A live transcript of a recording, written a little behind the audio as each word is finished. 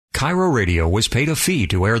Cairo Radio was paid a fee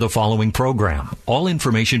to air the following program. All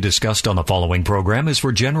information discussed on the following program is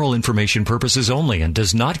for general information purposes only and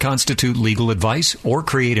does not constitute legal advice or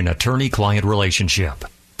create an attorney-client relationship.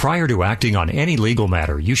 Prior to acting on any legal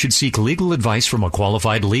matter, you should seek legal advice from a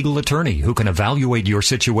qualified legal attorney who can evaluate your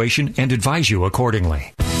situation and advise you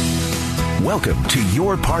accordingly. Welcome to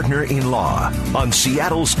Your Partner in Law on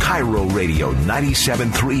Seattle's Cairo Radio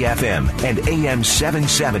 97.3 FM and AM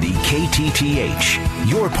 770 KTTH.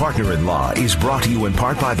 Your Partner in Law is brought to you in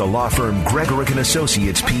part by the law firm Gregorick &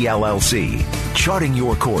 Associates, PLLC. Charting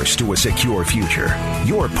your course to a secure future.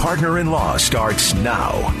 Your Partner in Law starts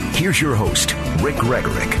now. Here's your host, Rick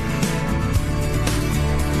Gregorick.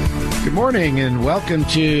 Good morning and welcome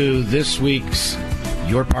to this week's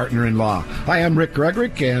Your Partner in Law. Hi, I'm Rick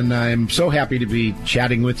Gregorick, and I'm so happy to be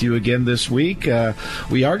chatting with you again this week.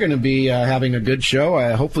 We are going to be having a good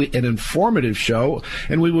show, hopefully an informative show,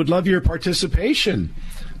 and we would love your participation.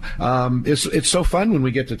 It's so fun when we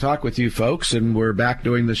get to talk with you folks, and we're back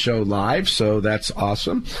doing the show live, so that's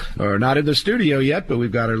awesome. We're not in the studio yet, but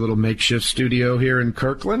we've got our little makeshift studio here in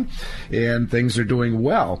Kirkland, and things are doing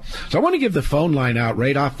well. So I want to give the phone line out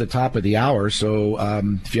right off the top of the hour, so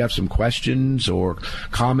if you have some questions or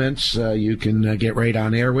comments, you can get right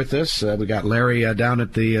on air with us. We got Larry down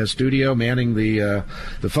at the studio manning the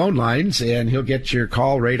phone lines, and he'll get your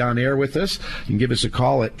call right on air with us. You can give us a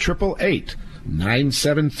call at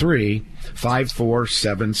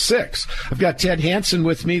 888-973-5476. I've got Ted Hansen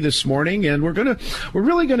with me this morning, and we're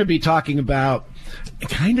really gonna be talking about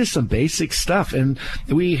kind of some basic stuff. And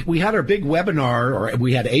we had our big webinar, or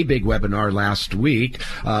we had a big webinar last week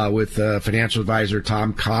with financial advisor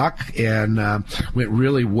Tom Koch, and went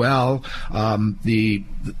really well.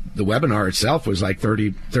 The webinar itself was like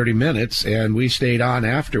 30 minutes, and we stayed on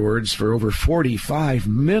afterwards for over 45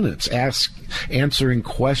 minutes answering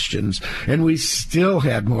questions, and we still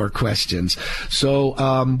had more questions. So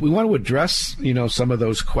we want to address, some of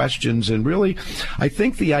those questions, and really, I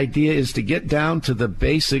think the idea is to get down to the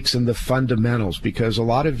basics and the fundamentals, because a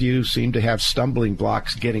lot of you seem to have stumbling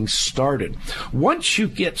blocks getting started. Once you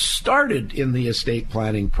get started in the estate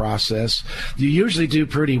planning process, you usually do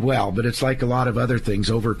pretty well, but it's like a lot of other things,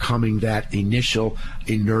 overcoming that initial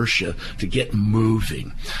inertia to get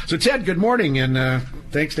moving. So, Ted, good morning, and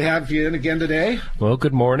thanks to have you in again today. Well,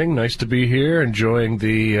 good morning. Nice to be here, enjoying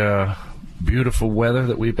the beautiful weather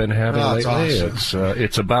that we've been having lately. Awesome.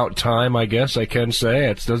 It's about time, I guess I can say.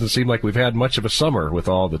 It doesn't seem like we've had much of a summer with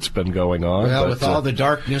all that's been going on. Well, but, with all the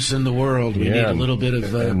darkness in the world, we need a little bit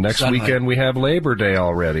of and next sunlight. weekend we have Labor Day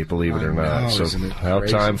already, believe it or not. So how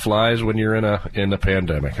crazy? time flies when you're in a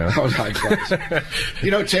pandemic, huh? Oh, likewise.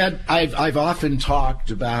 Ted, I've often talked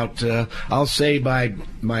about, I'll say my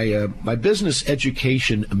business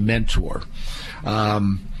education mentor,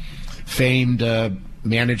 famed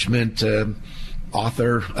management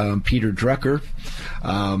author Peter Drucker,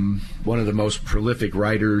 one of the most prolific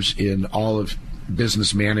writers in all of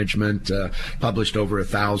business management, published over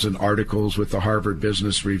 1,000 articles with the Harvard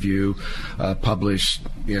Business Review, published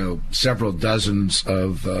several dozens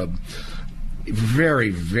of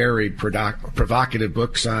very, very provocative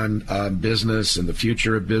books on business and the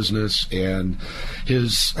future of business, and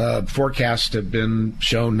his forecasts have been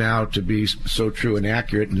shown now to be so true and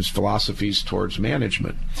accurate in his philosophies towards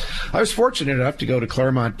management. I was fortunate enough to go to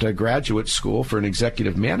Claremont Graduate School for an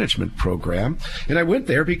executive management program, and I went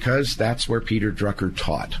there because that's where Peter Drucker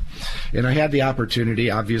taught. And I had the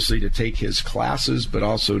opportunity, obviously, to take his classes, but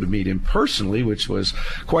also to meet him personally, which was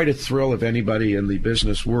quite a thrill of anybody in the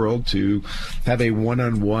business world to have a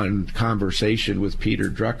one-on-one conversation with Peter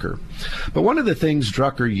Drucker. But one of the things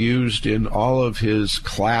Drucker used in all of his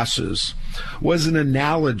classes was an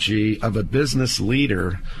analogy of a business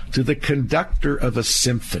leader to the conductor of a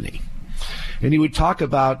symphony. And he would talk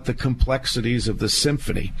about the complexities of the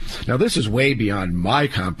symphony. Now, this is way beyond my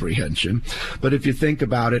comprehension, but if you think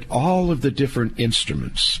about it, all of the different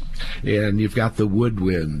instruments, and you've got the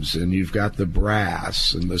woodwinds, and you've got the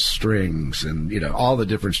brass, and the strings, and, all the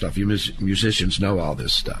different stuff. You musicians know all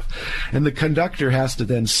this stuff. And the conductor has to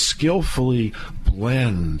then skillfully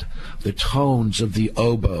blend the tones of the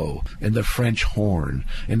oboe, and the French horn,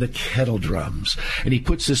 and the kettle drums. And he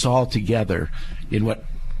puts this all together in what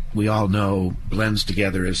we all know blends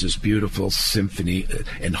together as this beautiful symphony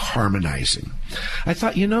and harmonizing. I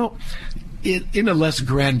thought, in a less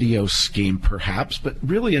grandiose scheme, perhaps, but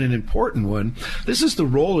really in an important one, this is the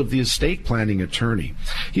role of the estate planning attorney.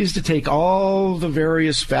 He is to take all the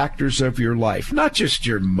various factors of your life, not just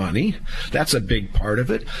your money, that's a big part of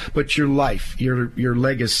it, but your life, your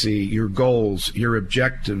legacy, your goals, your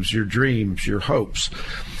objectives, your dreams, your hopes,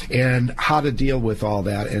 and how to deal with all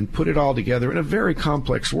that and put it all together in a very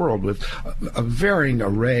complex world with a varying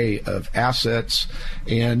array of assets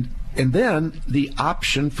and then the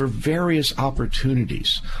option for various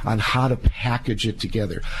opportunities on how to package it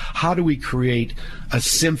together. How do we create a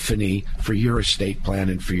symphony for your estate plan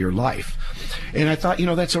and for your life? And I thought,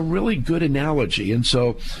 that's a really good analogy. And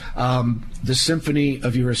so the symphony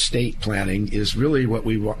of your estate planning is really what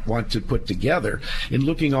we want to put together in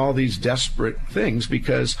looking at all these desperate things,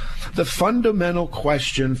 because the fundamental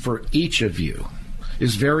question for each of you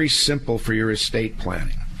is very simple for your estate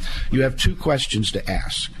planning. You have two questions to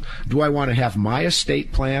ask. Do I want to have my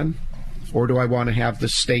estate plan, or do I want to have the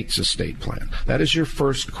state's estate plan? That is your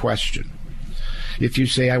first question. If you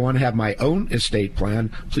say, I want to have my own estate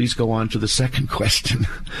plan, please go on to the second question.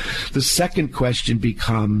 The second question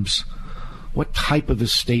becomes, what type of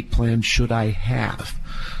estate plan should I have?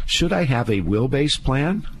 Should I have a will-based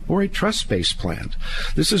plan or a trust-based plan?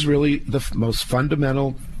 This is really the most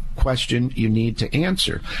fundamental question you need to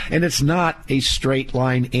answer. And it's not a straight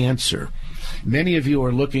line answer. Many of you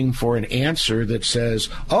are looking for an answer that says,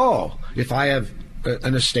 if I have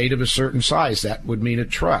an estate of a certain size, that would mean a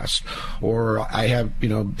trust, or I have,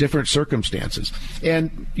 different circumstances.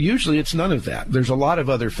 And usually it's none of that. There's a lot of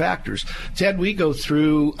other factors. Ted, we go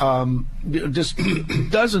through just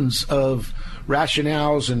dozens of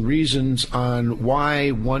rationales and reasons on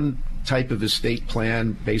why one type of estate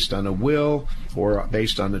plan based on a will or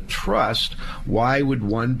based on a trust, why would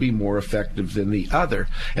one be more effective than the other?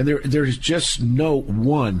 And there's just no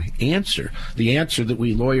one answer. The answer that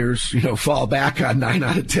we lawyers, fall back on 9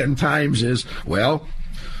 out of 10 times is, well,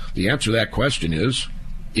 the answer to that question is,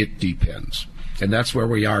 it depends. And that's where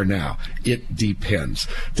we are now. It depends.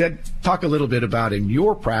 Ted, talk a little bit about in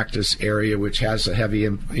your practice area, which has a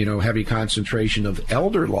heavy concentration of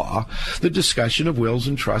elder law, the discussion of wills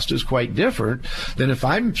and trust is quite different than if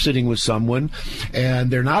I'm sitting with someone and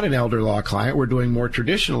they're not an elder law client. We're doing more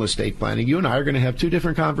traditional estate planning. You and I are going to have two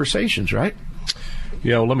different conversations, right?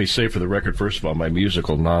 Yeah, well, let me say for the record, first of all, my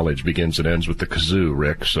musical knowledge begins and ends with the kazoo,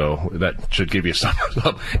 Rick, so that should give you some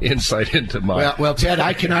insight into my... Well, Ted,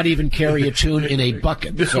 I cannot even carry a tune in a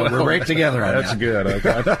bucket, so we're right together on that's that.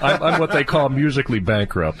 That's good. I'm what they call musically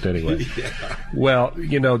bankrupt, anyway. Yeah. Well,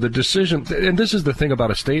 the decision, and this is the thing about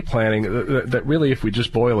estate planning, that really, if we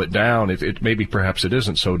just boil it down, it maybe perhaps it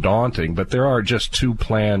isn't so daunting, but there are just two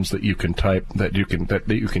plans that you can type, that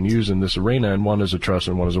you can use in this arena, and one is a trust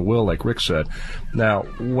and one is a will, like Rick said. Now,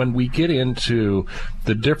 when we get into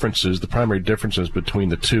the differences, the primary differences between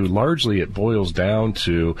the two, largely it boils down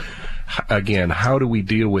to, again, how do we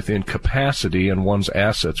deal with incapacity and one's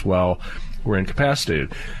assets while we're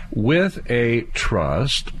incapacitated? With a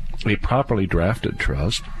trust, a properly drafted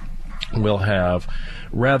trust, will have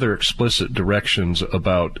rather explicit directions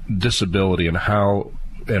about disability and how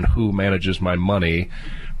and who manages my money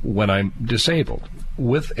when I'm disabled.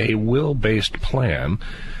 With a will-based plan,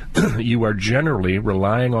 you are generally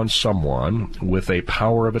relying on someone with a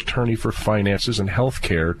power of attorney for finances and health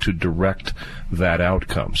care to direct that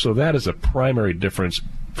outcome. So that is a primary difference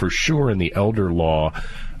for sure in the elder law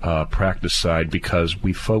practice side, because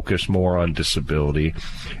we focus more on disability.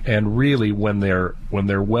 And really, when they're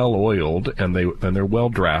well oiled and they're well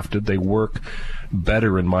drafted, they work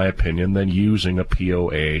better, in my opinion, than using a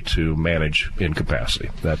POA to manage incapacity.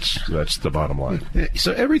 That's the bottom line.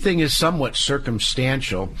 So everything is somewhat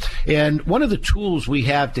circumstantial, and one of the tools we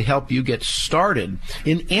have to help you get started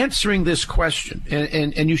in answering this question,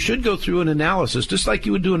 and you should go through an analysis, just like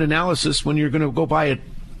you would do an analysis when you're going to go buy a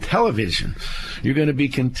television. You're going to be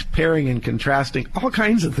comparing and contrasting all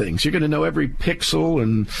kinds of things. You're going to know every pixel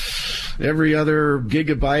and every other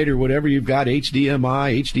gigabyte or whatever you've got,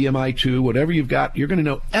 HDMI, HDMI2, whatever you've got. You're going to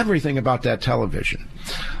know everything about that television.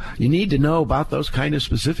 You need to know about those kind of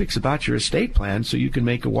specifics about your estate plan so you can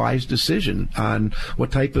make a wise decision on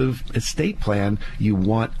what type of estate plan you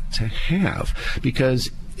want to have, because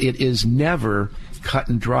it is never cut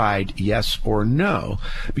and dried yes or no,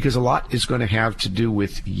 because a lot is going to have to do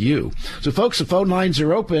with you. So, folks, the phone lines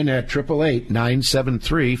are open at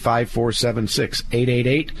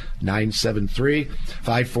 888-973-5476,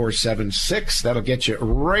 888-973-5476. That'll get you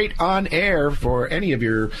right on air for any of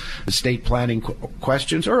your estate planning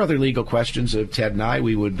questions or other legal questions of Ted and I.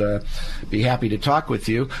 We would be happy to talk with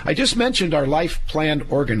you. I just mentioned our Life Plan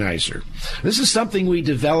Organizer. This is something we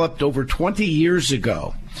developed over 20 years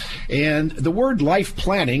ago. And the word life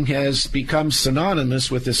planning has become synonymous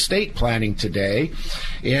with estate planning today.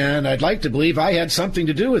 And I'd like to believe I had something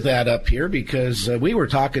to do with that up here, because we were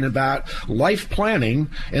talking about life planning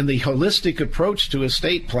and the holistic approach to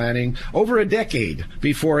estate planning over a decade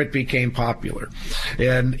before it became popular.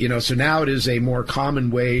 And, so now it is a more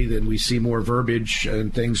common way than we see more verbiage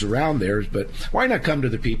and things around there. But why not come to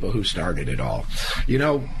the people who started it all?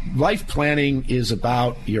 Life planning is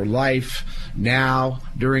about your life now,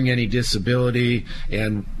 during any disability,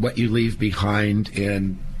 and what you leave behind,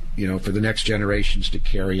 and for the next generations to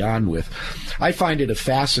carry on with. I find it a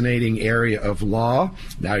fascinating area of law.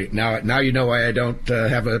 Now you know why I don't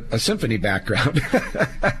have a symphony background.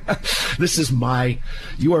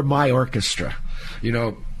 You are my orchestra.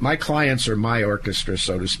 My clients are my orchestra,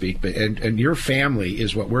 so to speak, and your family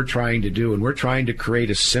is what we're trying to do, and we're trying to create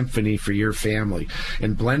a symphony for your family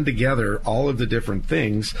and blend together all of the different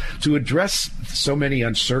things to address so many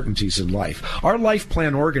uncertainties in life. Our life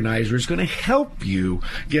plan organizer is going to help you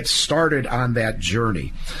get started on that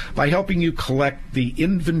journey by helping you collect the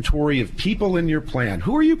inventory of people in your plan.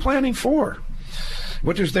 Who are you planning for?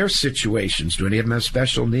 What is their situations? Do any of them have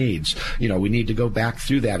special needs? We need to go back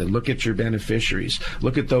through that and look at your beneficiaries.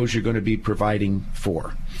 Look at those you're going to be providing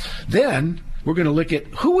for. Then we're going to look at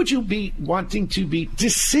who would you be wanting to be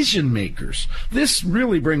decision makers. This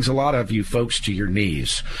really brings a lot of you folks to your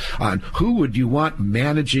knees on who would you want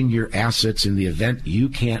managing your assets in the event you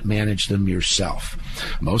can't manage them yourself.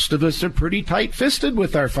 Most of us are pretty tight-fisted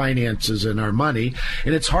with our finances and our money,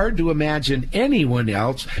 and it's hard to imagine anyone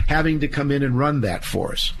else having to come in and run that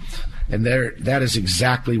for us. And that is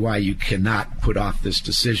exactly why you cannot put off this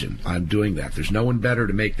decision on doing that. There's no one better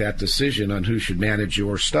to make that decision on who should manage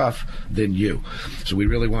your stuff than you. So we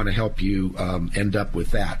really want to help you end up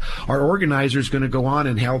with that. Our organizer is going to go on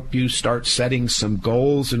and help you start setting some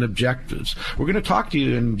goals and objectives. We're going to talk to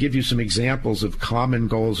you and give you some examples of common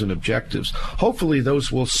goals and objectives. Hopefully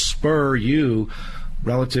those will spur you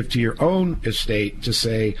relative to your own estate to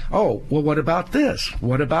say, oh, well, what about this?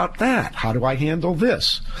 What about that? How do I handle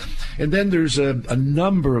this? And then there's a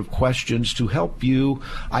number of questions to help you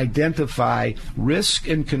identify risk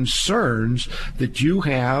and concerns that you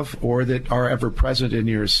have or that are ever present in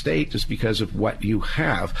your estate just because of what you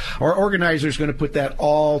have. Our organizer is going to put that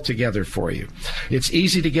all together for you. It's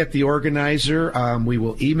easy to get the organizer. We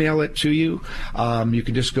will email it to you. You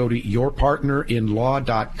can just go to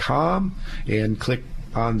yourpartnerinlaw.com and click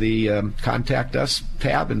on the Contact Us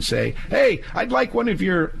tab and say, hey, I'd like one of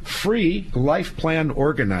your free life plan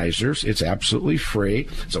organizers. It's absolutely free.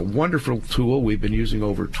 It's a wonderful tool we've been using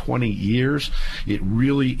over 20 years. It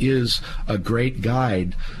really is a great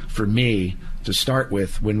guide for me to start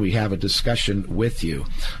with when we have a discussion with you.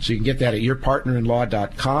 So you can get that at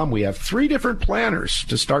yourpartnerinlaw.com. We have 3 different planners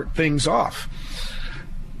to start things off.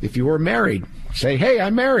 If you are married, say, hey,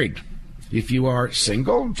 I'm married. If you are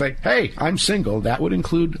single, say, hey, I'm single. That would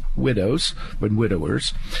include widows and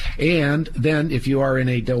widowers. And then if you are in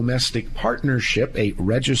a domestic partnership, a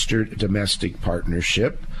registered domestic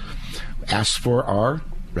partnership, ask for our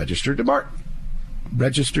registered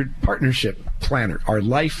partnership planner, our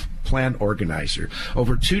life plan organizer.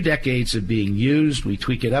 Over 2 decades of being used. We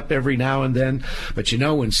tweak it up every now and then. But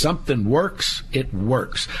when something works, it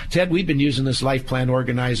works. Ted, we've been using this life plan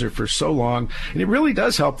organizer for so long, and it really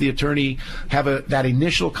does help the attorney have that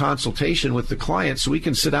initial consultation with the client so we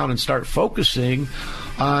can sit down and start focusing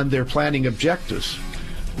on their planning objectives.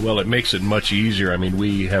 Well, it makes it much easier. I mean,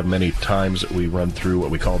 we have many times that we run through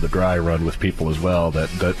what we call the dry run with people as well that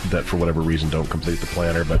for whatever reason don't complete the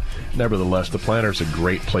planner. But nevertheless, the planner is a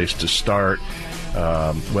great place to start.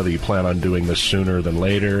 Whether you plan on doing this sooner than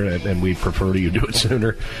later, and we prefer you do it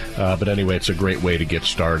sooner. But anyway, it's a great way to get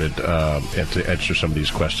started and to answer some of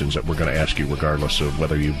these questions that we're going to ask you regardless of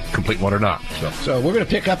whether you complete one or not. So we're going to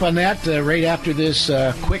pick up on that right after this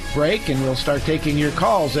quick break, and we'll start taking your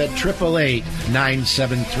calls at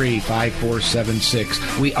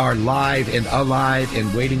 888-973-5476. We are live and alive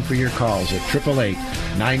and waiting for your calls at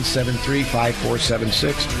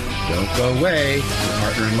 888-973-5476. Don't go away. Your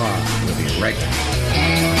partner-in-law will be right back.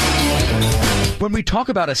 When we talk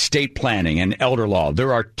about estate planning and elder law,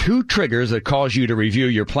 there are 2 triggers that cause you to review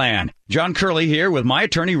your plan. John Curley here with my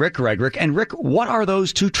attorney, Rick Regrick. And Rick, what are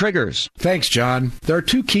those 2 triggers? Thanks, John. There are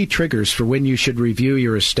 2 key triggers for when you should review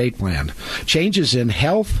your estate plan. Changes in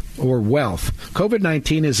health or wealth.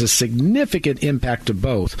 COVID-19 is a significant impact to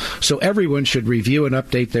both, so everyone should review and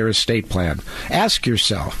update their estate plan. Ask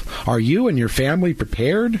yourself, are you and your family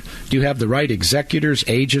prepared? Do you have the right executors,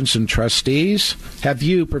 agents, and trustees? Have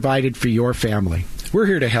you provided for your family? We're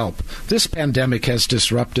here to help. This pandemic has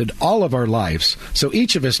disrupted all of our lives, so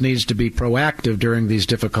each of us needs to be proactive during these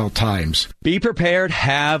difficult times. Be prepared,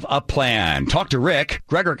 have a plan. Talk to Rick,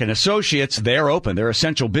 Gregorick & Associates. They're open. They're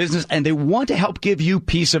essential business, and they want to help give you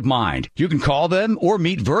peace of mind. You can call them or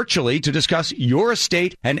meet virtually to discuss your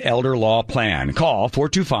estate and elder law plan. Call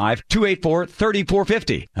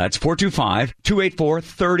 425-284-3450. That's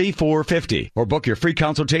 425-284-3450. Or book your free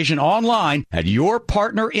consultation online at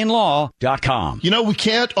yourpartnerinlaw.com. You know, we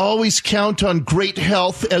can't always count on great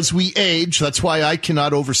health as we age. That's why I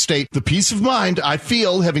cannot overstate the peace of mind I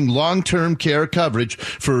feel having long-term care coverage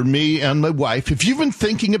for me and my wife. If you've been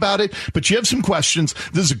thinking about it, but you have some questions,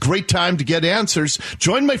 this is a great time to get answers.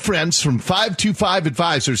 Join my friends from 525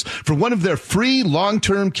 Advisors for one of their free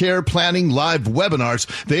long-term care planning live webinars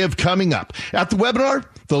they have coming up. At the webinar,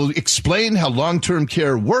 they'll explain how long-term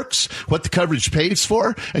care works, what the coverage pays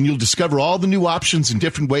for, and you'll discover all the new options and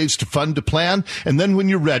different ways to fund a plan. And then when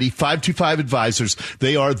you're ready, 525 Advisors,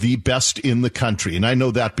 they are the best in the country. And I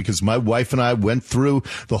know that because my wife and I went through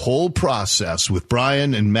the whole process with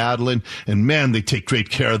Brian and Madeline, and man, they take great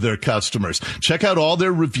care of their customers. Check out all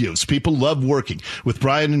their reviews. People love working with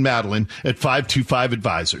Brian and Madeline at 525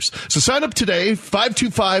 Advisors. So sign up today,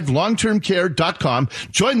 525longtermcare.com.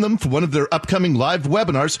 Join them for one of their upcoming live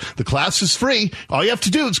webinars. The class is free. All you have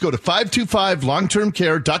to do is go to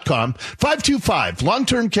 525longtermcare.com,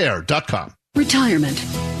 525longtermcare.com. Retirement.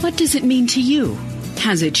 What does it mean to you?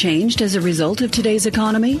 Has it changed as a result of today's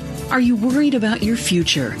economy? Are you worried about your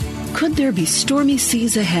future? Could there be stormy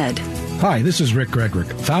seas ahead? Hi, this is Rick Gregorick,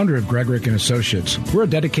 founder of Gregorick & Associates. We're a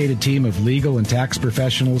dedicated team of legal and tax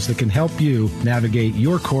professionals that can help you navigate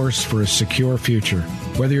your course for a secure future.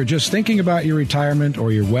 Whether you're just thinking about your retirement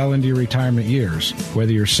or you're well into your retirement years,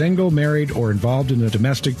 whether you're single, married, or involved in a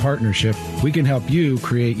domestic partnership, we can help you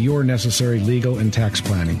create your necessary legal and tax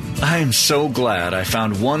planning. I am so glad I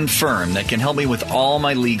found one firm that can help me with all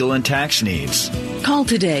my legal and tax needs. Call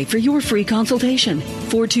today for your free consultation.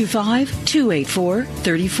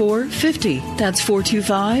 425-284-3450. That's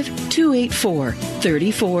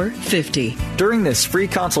 425-284-3450. During this free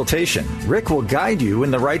consultation, Rick will guide you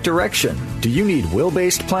in the right direction. Do you need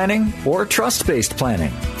will-based planning or trust-based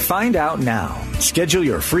planning? Find out now. Schedule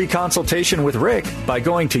your free consultation with Rick by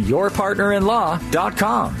going to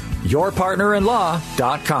yourpartnerinlaw.com.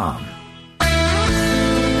 yourpartnerinlaw.com.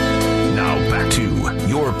 Now back to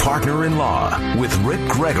Your Partner in Law with Rick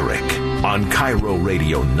Gregorick on Cairo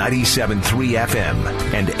Radio 97.3 FM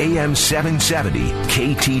and AM 770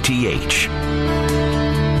 KTTH.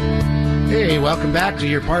 Hey, welcome back to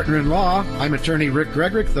Your Partner in Law. I'm attorney Rick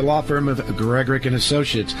Gregorick, the law firm of Gregorick &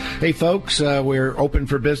 Associates. Hey, folks, we're open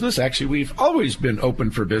for business. Actually, we've always been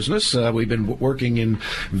open for business. We've been working in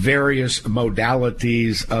various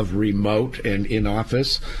modalities of remote and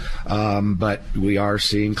in-office, but we are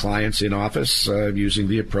seeing clients in office using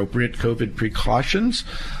the appropriate COVID precautions.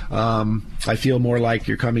 I feel more like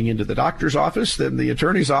you're coming into the doctor's office than the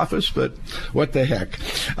attorney's office, but what the heck?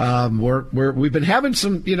 We've been having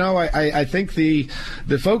some, I think the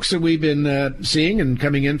folks that we've been seeing and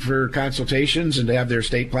coming in for consultations and to have their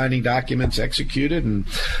estate planning documents executed, and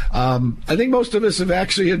I think most of us have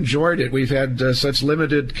actually enjoyed it. We've had such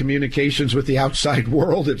limited communications with the outside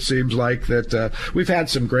world, it seems like, that we've had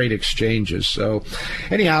some great exchanges. So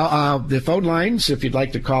anyhow, the phone lines, if you'd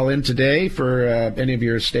like to call in today for any of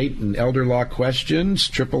your estate and elder law questions,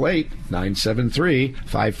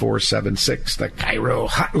 888-973-5476. The Cairo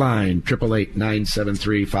hotline,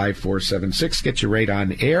 888-973-5476. Get you right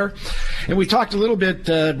on air. And we talked a little bit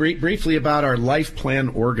briefly about our life plan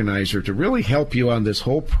organizer to really help you on this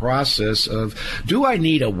whole process of, do I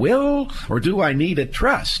need a will or do I need a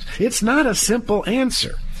trust? It's not a simple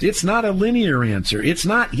answer. It's not a linear answer. It's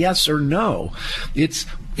not yes or no. It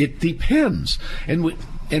depends. And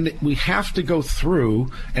we have to go through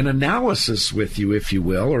an analysis with you, if you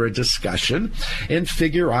will, or a discussion, and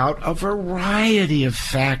figure out a variety of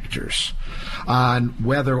factors on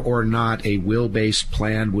whether or not a will-based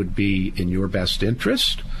plan would be in your best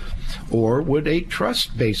interest, or would a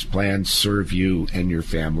trust-based plan serve you and your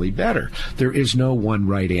family better? There is no one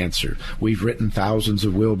right answer. We've written thousands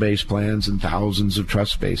of will-based plans and thousands of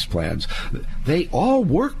trust-based plans. They all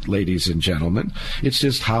work, ladies and gentlemen. It's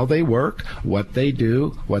just how they work, what they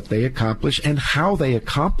do, what they accomplish, and how they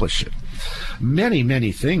accomplish it. Many,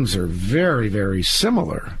 many things are very, very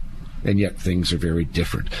similar, and yet things are very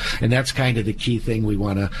different. And that's kind of the key thing we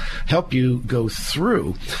want to help you go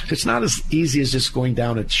through. It's not as easy as just going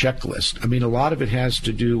down a checklist. I mean, a lot of it has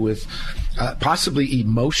to do with possibly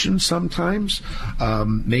emotion sometimes.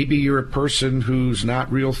 Maybe you're a person who's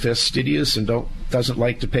not real fastidious and doesn't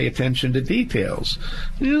like to pay attention to details.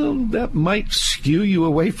 That might skew you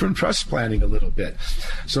away from trust planning a little bit.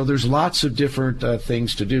 So there's lots of different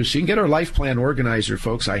things to do. So you can get our life plan organizer,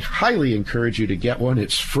 folks. I highly encourage you to get one.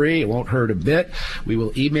 It's free. It won't hurt a bit. We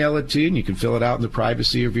will email it to you, and you can fill it out in the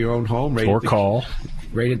privacy of your own home. Or call.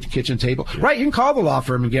 Right at the kitchen table. Right, you can call the law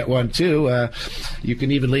firm and get one, too. You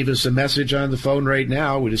can even leave us a message on the phone right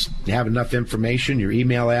now. We just have enough information, your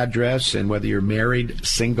email address, and whether you're married,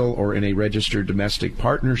 single, or in a registered domestic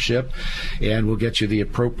partnership, and we'll get you the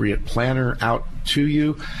appropriate planner out to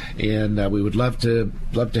you, and we would love to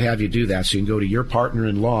have you do that. So you can go to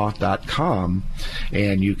yourpartnerinlaw.com,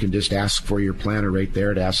 and you can just ask for your planner right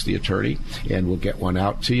there to ask the attorney, and we'll get one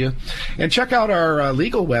out to you. And check out our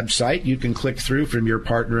legal website. You can click through from Your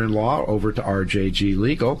Partner-in-Law over to RJG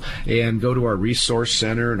Legal and go to our resource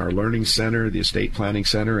center and our learning center, the estate planning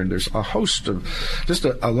center, and there's a host of just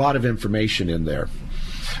a lot of information in there.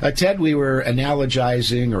 Ted, we were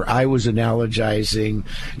analogizing, or I was analogizing,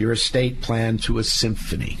 your estate plan to a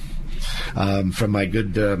symphony. From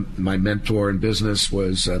my mentor in business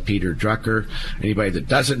was Peter Drucker. Anybody that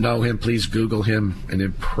doesn't know him, please Google him. An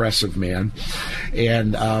impressive man.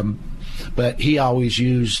 And but he always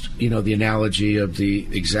used, the analogy of the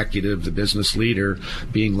executive, the business leader,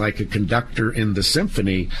 being like a conductor in the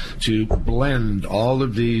symphony to blend all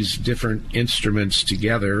of these different instruments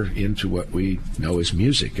together into what we know as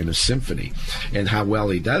music in a symphony. And how well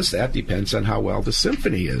he does that depends on how well the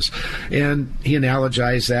symphony is. And he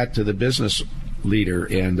analogized that to the business leader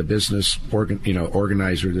and the business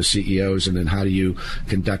organizer, the CEOs, and then how do you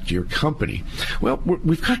conduct your company. Well,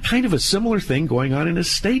 we've got kind of a similar thing going on in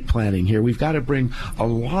estate planning here. We've got to bring a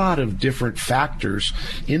lot of different factors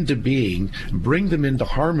into being, bring them into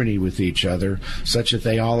harmony with each other such that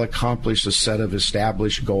they all accomplish a set of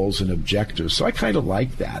established goals and objectives. So I kind of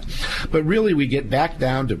like that. But really, we get back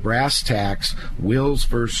down to brass tacks, wills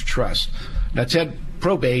versus trust. Now, Ted,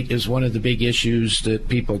 probate is one of the big issues that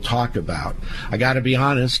people talk about. I got to be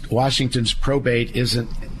honest, Washington's probate isn't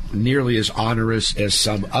nearly as onerous as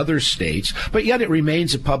some other states, but yet it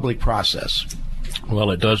remains a public process. Well,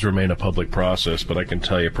 it does remain a public process, but I can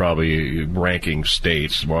tell you probably ranking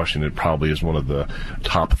states, Washington probably is one of the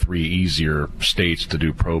top 3 easier states to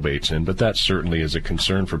do probates in, but that certainly is a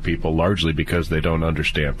concern for people, largely because they don't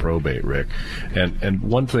understand probate, Rick. And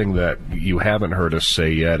one thing that you haven't heard us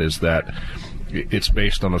say yet is that it's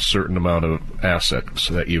based on a certain amount of assets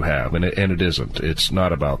that you have, and it isn't. It's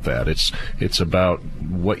not about that. It's about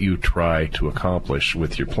what you try to accomplish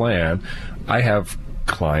with your plan. I have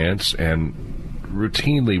clients, and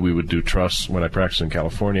routinely we would do trusts when I practiced in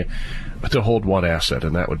California to hold one asset,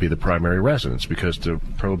 and that would be the primary residence, because to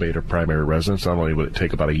probate a primary residence, not only would it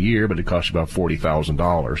take about a year, but it costs you about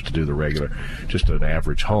 $40,000 to do the regular, just an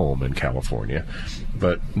average home in California.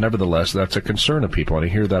 But nevertheless, that's a concern of people, and I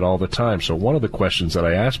hear that all the time. So one of the questions that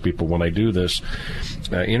I ask people when I do this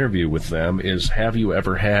interview with them is, have you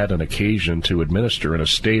ever had an occasion to administer an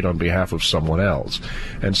estate on behalf of someone else?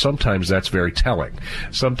 And sometimes that's very telling.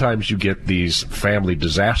 Sometimes you get these family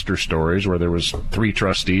disaster stories where there was 3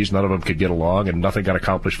 trustees, none of them could get along, and nothing got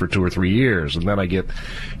accomplished for 2 or 3 years. And then I get,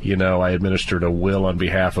 I administered a will on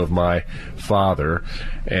behalf of my father,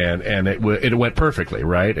 and it went perfectly,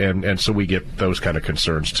 right? And so we get those kind of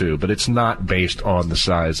concerns too. But it's not based on the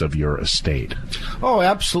size of your estate. Oh,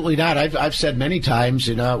 absolutely not. I've said many times,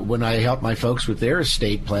 when I help my folks with their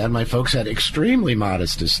estate plan, my folks had extremely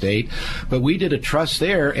modest estate, but we did a trust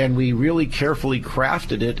there, and we really carefully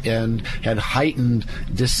crafted it and had heightened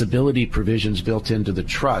disability provisions built into the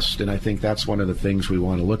trust. And I think that's one of the things we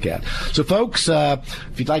want to look at. So, folks,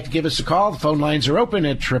 if you'd like to give us a call, the phone lines are open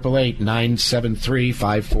at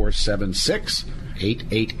 888-973-5476,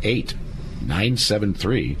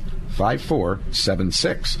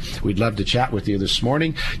 888-973-5476. We'd love to chat with you this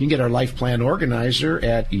morning. You can get our life plan organizer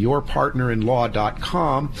at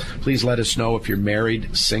yourpartnerinlaw.com. Please let us know if you're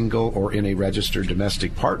married, single, or in a registered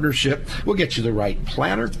domestic partnership. We'll get you the right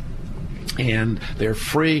planner, and they're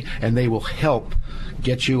free, and they will help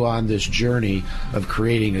get you on this journey of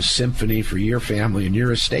creating a symphony for your family and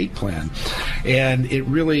your estate plan. And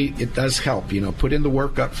it does help. Put in the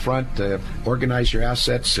work up front, organize your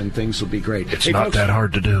assets, and things will be great. It's not that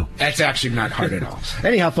hard to do. That's actually not hard at all.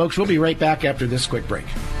 Anyhow, folks, we'll be right back after this quick break.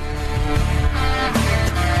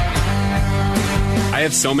 I I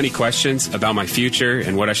have so many questions about my future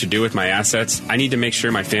and what I should do with my assets. I need to make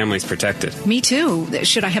sure my family's protected. Me too.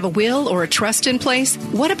 Should I have a will or a trust in place?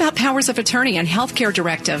 What about powers of attorney and healthcare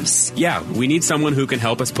directives? Yeah, we need someone who can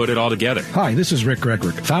help us put it all together. Hi, this is Rick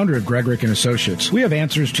Gregorick, founder of Gregorick & Associates. We have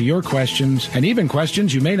answers to your questions and even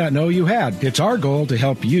questions you may not know you had. It's our goal to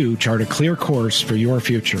help you chart a clear course for your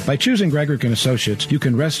future. By choosing Gregorick & Associates, you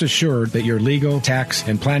can rest assured that your legal, tax,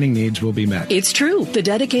 and planning needs will be met. It's true. The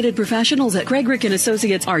dedicated professionals at Gregorick & Associates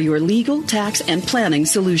are your legal, tax, and planning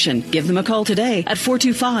solution. Give them a call today at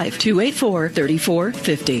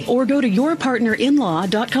 425-284-3450 or go to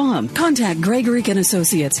yourpartnerinlaw.com. Contact Gregorick &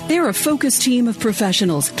 Associates. They're a focused team of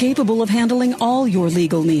professionals capable of handling all your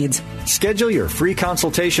legal needs. Schedule your free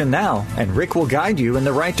consultation now, and Rick will guide you in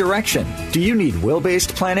the right direction. Do you need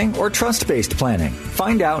will-based planning or trust-based planning?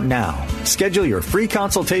 Find out now. Schedule your free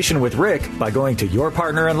consultation with Rick by going to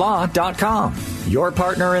yourpartnerinlaw.com.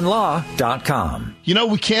 yourpartnerinlaw.com. You know,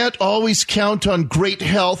 we can't always count on great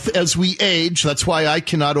health as we age. That's why I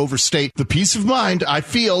cannot overstate the peace of mind I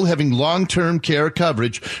feel having long-term care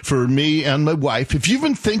coverage for me and my wife. If you've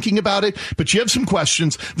been thinking about it, but you have some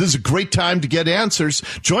questions, this is a great time to get answers.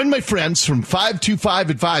 Join my friends from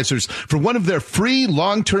 525 Advisors for one of their free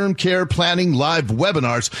long-term care planning live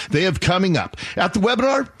webinars they have coming up. At the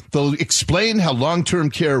webinar, they'll explain how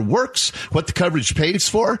long-term care works, what the coverage pays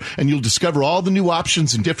for, and you'll discover all the new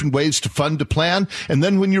options and different ways to fund a plan. And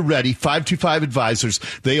then when you're ready, 525 Advisors,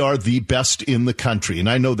 they are the best in the country. And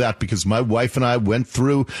I know that because my wife and I went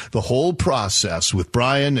through the whole process with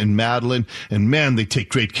Brian and Madeline, and man, they take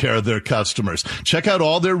great care of their customers. Check out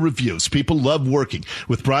all their reviews. People love working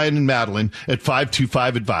with Brian and Madeline at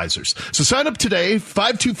 525 Advisors. So sign up today,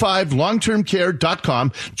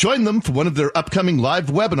 525longtermcare.com. Join them for one of their upcoming live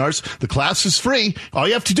webinars. The class is free. All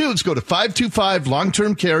you have to do is go to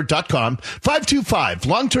 525longtermcare.com,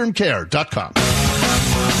 525longtermcare.com.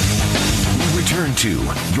 Return to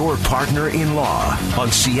Your Partner in Law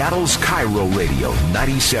on Seattle's Cairo Radio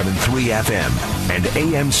 97.3 FM and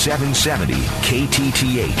AM 770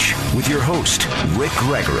 KTTH with your host, Rick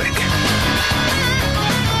Gregorick.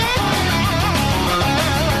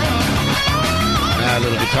 A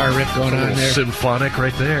little guitar riff going on there. Symphonic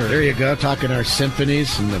right there. There you go, talking our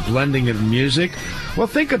symphonies and the blending of music. Well,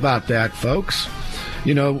 think about that, folks.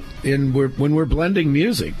 You know, when we're blending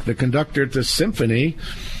music, the conductor at the symphony,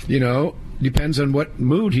 you know, depends on what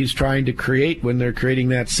mood he's trying to create when they're creating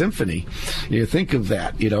that symphony. You think of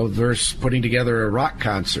that, you know, versus putting together a rock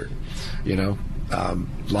concert, you know.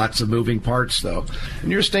 Lots of moving parts, though.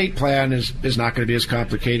 And your estate plan is not going to be as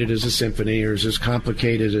complicated as a symphony or as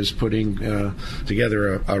complicated as putting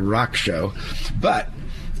together a rock show. But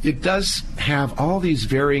it does have all these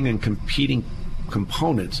varying and competing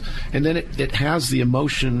components, and then it has the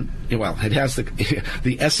emotion. Well, it has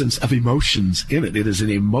the essence of emotions in it. It is an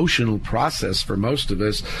emotional process for most of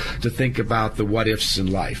us to think about the what ifs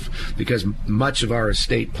in life, because much of our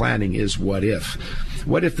estate planning is what if.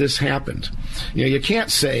 What if this happened? You know, you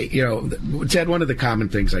can't say, you know, Ted, one of the common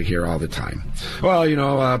things I hear all the time. Well, you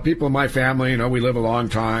know, people in my family, you know, we live a long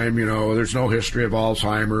time, you know, there's no history of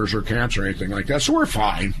Alzheimer's or cancer or anything like that, so we're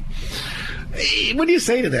fine. What do you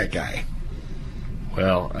say to that guy?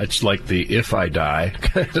 Well, it's like the if I die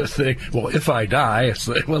kind of thing. Well, if I die, it's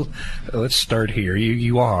like, well, let's start here.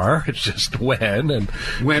 You are. It's just when. And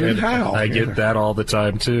how. I get that all the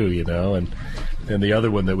time, too, you know. And the other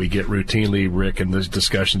one that we get routinely, Rick, in these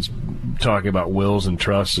discussions talking about wills and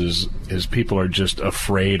trusts is people are just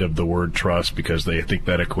afraid of the word trust because they think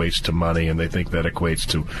that equates to money, and they think that equates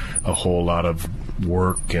to a whole lot of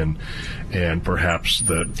work and perhaps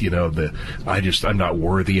I'm not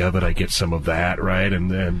worthy of it. I get some of that, right?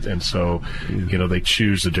 And so, you know, they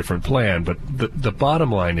choose a different plan. But the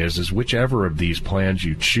bottom line is whichever of these plans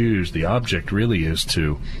you choose, the object really is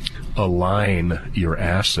to align your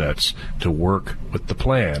assets to work with the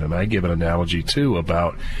plan. And I give an analogy too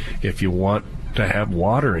about if you want to have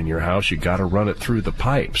water in your house, you got to run it through the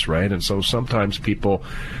pipes, right? And so sometimes people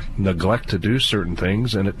neglect to do certain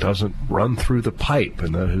things and it doesn't run through the pipe,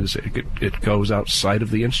 and that is it goes outside of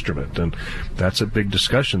the instrument. And that's a big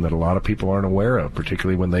discussion that a lot of people aren't aware of,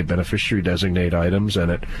 particularly when they beneficiary designate items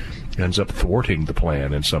and it ends up thwarting the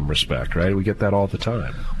plan in some respect, right? We get that all the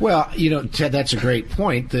time. Well, you know, Ted, that's a great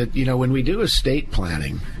point that, you know, when we do estate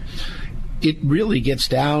planning, it really gets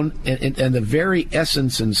down, and the very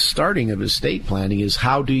essence and starting of estate planning is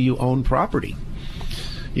how do you own property?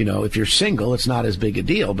 You know, if you're single, it's not as big a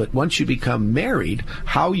deal, but once you become married,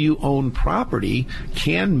 how you own property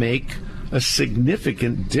can make a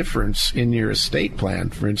significant difference in your estate plan.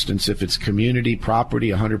 For instance, if it's community property,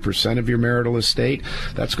 100% of your marital estate,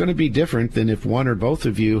 that's going to be different than if one or both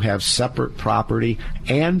of you have separate property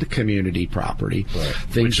and community property.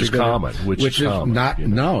 Right. Which is common.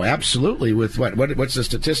 No, absolutely. With what's the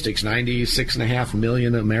statistics? 96.5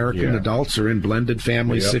 million American adults are in blended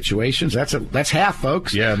family situations. That's half,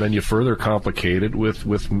 folks. Yeah, and then you further complicate it with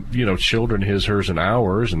children, his, hers, and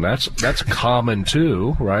ours, and that's common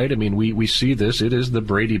too, right? I mean, we see this. It is the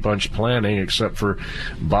Brady Bunch planning, except for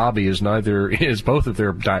Bobby is both of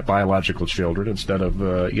their biological children instead of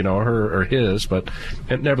her or his. But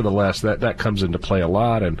nevertheless, that comes into play a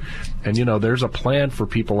lot, and there's a plan for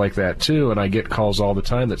people like that too. And I get calls all the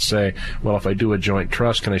time that say, well, if I do a joint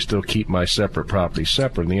trust, can I still keep my separate property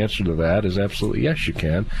separate? And the answer to that is absolutely yes, you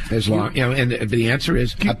can. As long, and the answer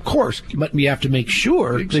is, of course, but you have to make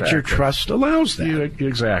sure that your trust allows that.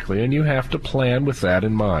 Exactly, and you have to plan with that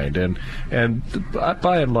in mind. And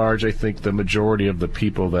by and large, I think the majority of the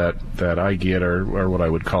people that I get are what I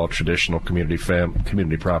would call traditional community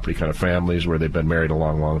property kind of families, where they've been married a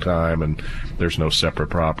long, long time, and there's no separate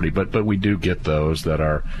property. But we do get those that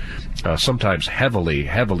are sometimes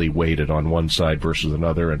heavily weighted on one side versus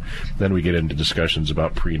another, and then we get into discussions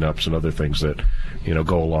about prenups and other things that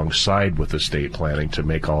go alongside with estate planning to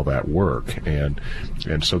make all that work, and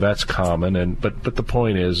so that's common. But the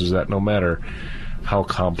point is that no matter how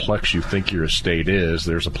complex you think your estate is,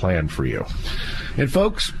 there's a plan for you. And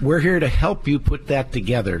folks, we're here to help you put that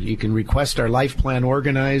together. You can request our life plan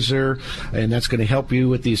organizer, and that's going to help you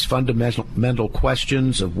with these fundamental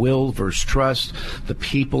questions of will versus trust, the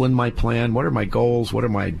people in my plan, what are my goals, what are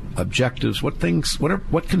my objectives, what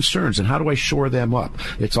concerns, and how do I shore them up?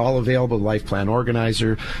 It's all available, Life Plan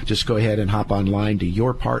Organizer. Just go ahead and hop online to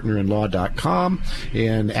yourpartnerinlaw.com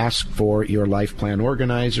and ask for your life plan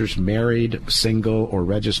organizers, married, single, or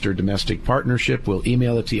registered domestic partnership. We'll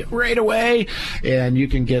email it to you right away, and you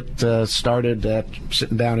can get started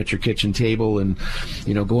sitting down at your kitchen table and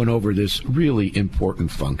going over this really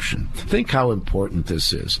important function. Think how important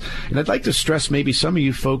this is. And I'd like to stress maybe some of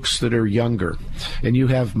you folks that are younger and you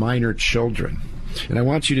have minor children. And I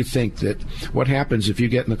want you to think that what happens if you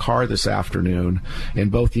get in the car this afternoon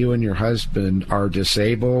and both you and your husband are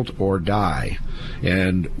disabled or die,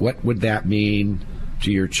 and what would that mean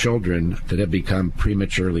to your children that have become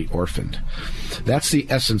prematurely orphaned? That's the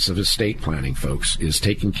essence of estate planning, folks, is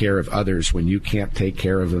taking care of others when you can't take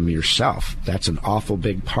care of them yourself. That's an awful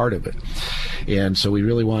big part of it. And so we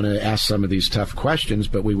really want to ask some of these tough questions,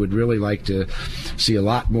 but we would really like to see a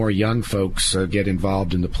lot more young folks get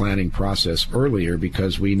involved in the planning process earlier,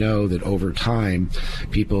 because we know that over time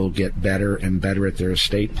people get better and better at their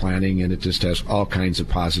estate planning, and it just has all kinds of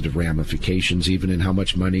positive ramifications, even in how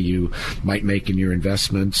much money you might make in your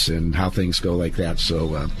investments and how things go like that.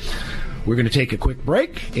 So we're going to take a quick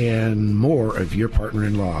break, and more of Your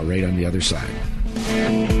Partner-in-Law right on the other side.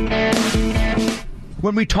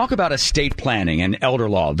 When we talk about estate planning and elder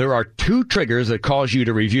law, there are two triggers that cause you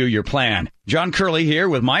to review your plan. John Curley here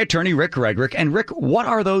with my attorney, Rick Gregrick. And Rick, what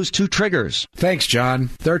are those two triggers? Thanks, John.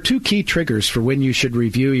 There are two key triggers for when you should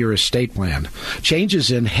review your estate plan. Changes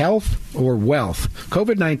in health or wealth.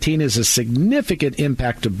 COVID-19 is a significant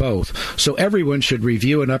impact to both, so everyone should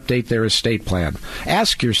review and update their estate plan.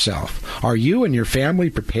 Ask yourself, are you and your family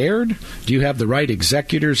prepared? Do you have the right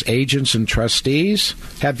executors, agents, and trustees?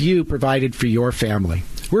 Have you provided for your family?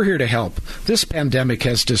 We're here to help. This pandemic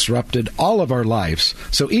has disrupted all of our lives,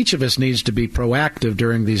 so each of us needs to be proactive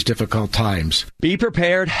during these difficult times. Be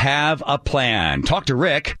prepared, have a plan. Talk to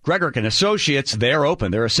Rick, Gregrick and Associates. They're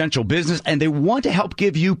open, they're essential business, and they want to help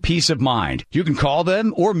give you peace of mind. You can call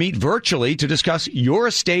them or meet virtually to discuss your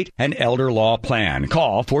estate and elder law plan.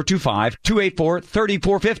 Call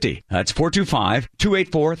 425-284-3450. That's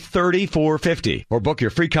 425-284-3450. Or book your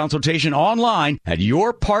free consultation online at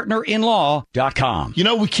yourpartnerinlaw.com.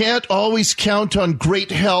 We can't always count on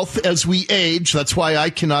great health as we age. That's why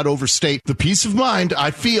I cannot overstate the peace of mind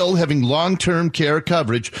I feel having long-term care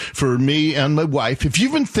coverage for me and my wife. If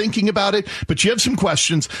you've been thinking about it, but you have some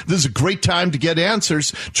questions, this is a great time to get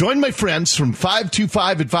answers. Join my friends from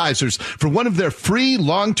 525 Advisors for one of their free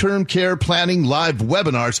long-term care planning live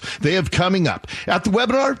webinars they have coming up. At the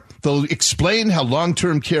webinar, they'll explain how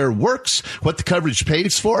long-term care works, what the coverage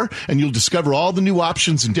pays for, and you'll discover all the new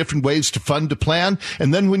options and different ways to fund a plan.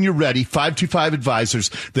 And then when you're ready, 525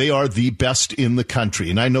 Advisors, they are the best in the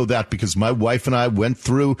country. And I know that because my wife and I went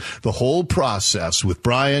through the whole process with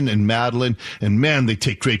Brian and Madeline, and man, they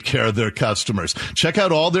take great care of their customers. Check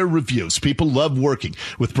out all their reviews. People love working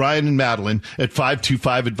with Brian and Madeline at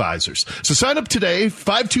 525 Advisors. So sign up today,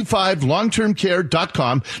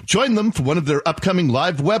 525longtermcare.com. Join them for one of their upcoming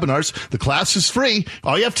live webinars seminars. The class is free.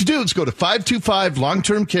 All you have to do is go to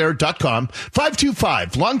 525longtermcare.com,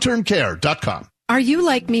 525longtermcare.com. Are you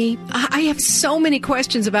like me? I have so many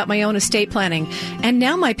questions about my own estate planning, and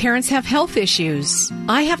now my parents have health issues.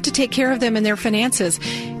 I have to take care of them and their finances,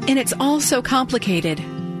 and it's all so complicated.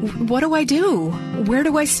 What do I do? Where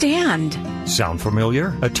do I stand? Sound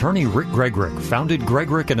familiar? Attorney Rick Gregrick founded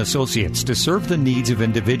Gregrick & Associates to serve the needs of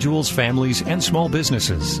individuals, families, and small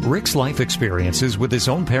businesses. Rick's life experiences with his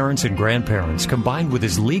own parents and grandparents, combined with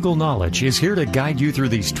his legal knowledge, is here to guide you through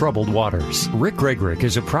these troubled waters. Rick Gregrick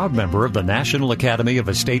is a proud member of the National Academy of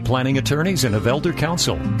Estate Planning Attorneys and of Elder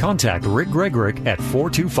Counsel. Contact Rick Gregrick at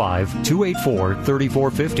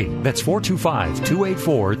 425-284-3450. That's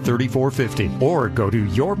 425-284-3450. Or go to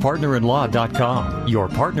yourpartnerinlaw.com.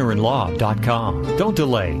 Yourpartnerinlaw.com. Don't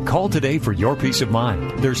delay. Call today for your peace of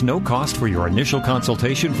mind. There's no cost for your initial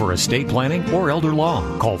consultation for estate planning or elder law.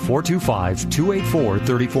 Call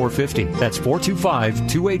 425-284-3450. That's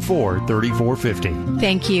 425-284-3450.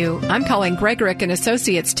 Thank you. I'm calling Gregrick &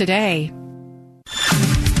 Associates today.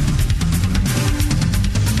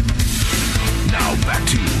 Now back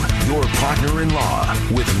to Your Partner in Law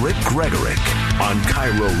with Rick Gregorick on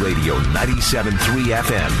Cairo Radio 97.3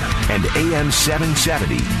 FM and AM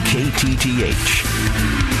 770 KTTH.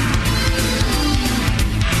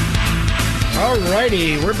 All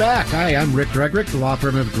righty, we're back. Hi, I'm Rick Gregorick, the law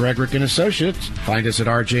firm of Gregorick & Associates. Find us at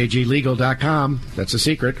rjglegal.com. That's a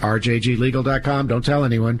secret, rjglegal.com. Don't tell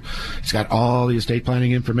anyone. It's got all the estate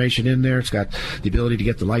planning information in there. It's got the ability to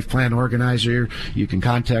get the life plan organizer. You can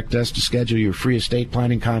contact us to schedule your free estate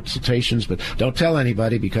planning consultations, but don't tell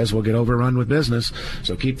anybody because we'll get overrun with business.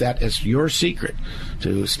 So keep that as your secret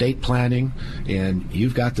to estate planning, and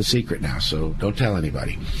you've got the secret now, so don't tell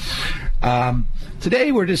anybody.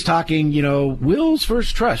 Today we're just talking, wills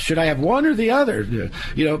versus trust. Should I have one or the other?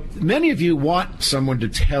 Many of you want someone to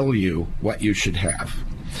tell you what you should have.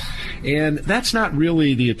 And that's not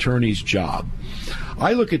really the attorney's job.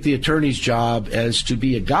 I look at the attorney's job as to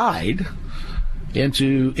be a guide and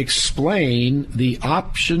to explain the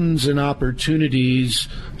options and opportunities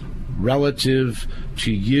relative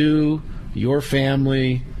to you, your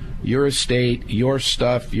family, your estate, your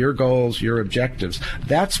stuff, your goals, your objectives.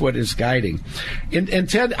 That's what is guiding. And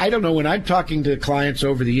Ted, I don't know, when I'm talking to clients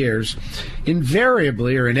over the years,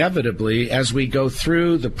 invariably or inevitably, as we go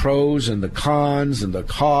through the pros and the cons and the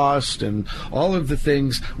cost and all of the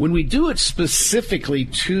things, when we do it specifically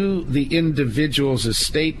to the individual's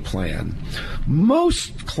estate plan,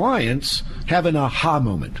 most clients have an aha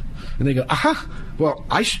moment. And they go, aha,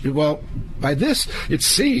 by this, it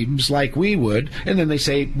seems like we would. And then they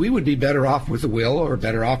say, we would be better off with a will or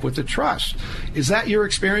better off with a trust. Is that your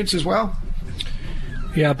experience as well?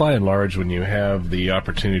 Yeah, by and large, when you have the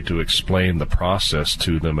opportunity to explain the process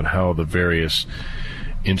to them and how the various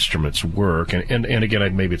instruments work, and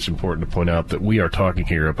again, maybe it's important to point out that we are talking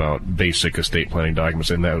here about basic estate planning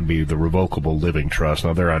documents, and that would be the revocable living trust.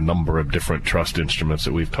 Now, there are a number of different trust instruments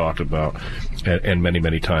that we've talked about, and many,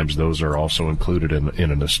 many times those are also included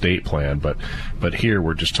in an estate plan, but here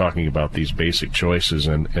we're just talking about these basic choices,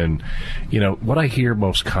 and what I hear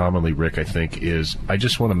most commonly, Rick, I think, is I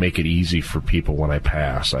just want to make it easy for people when I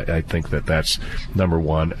pass. I think that's number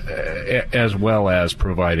one, as well as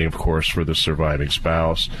providing, of course, for the surviving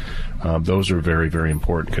spouse. Those are very, very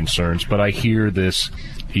important concerns. But I hear this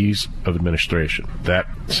ease of administration. That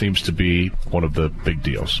seems to be one of the big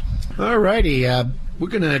deals. All righty. We're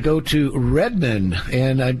going to go to Redmond.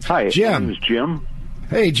 And hi, Jim. My name is Jim.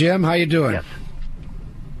 Hey, Jim. How you doing? Yes.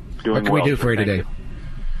 Doing what can we do for you today?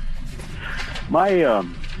 My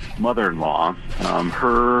mother-in-law,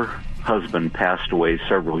 her husband passed away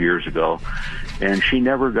several years ago, and she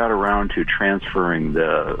never got around to transferring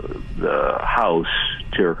the house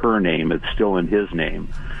to her name. It's still in his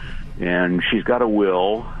name. And she's got a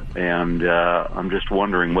will, and I'm just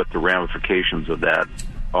wondering what the ramifications of that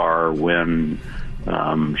are when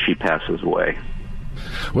she passes away.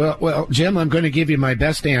 Well, Jim, I'm going to give you my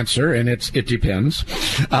best answer, and it depends.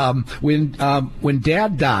 When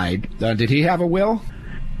Dad died, did he have a will?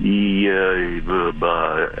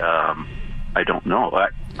 I don't know.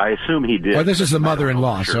 I assume he did. Well, this is the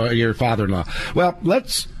mother-in-law, sure. So your father-in-law. Well,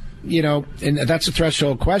 let's, and that's a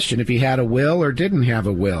threshold question, if he had a will or didn't have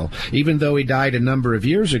a will. Even though he died a number of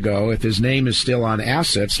years ago, if his name is still on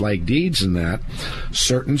assets like deeds and that,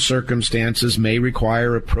 certain circumstances may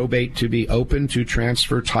require a probate to be open to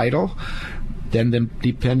transfer title. Then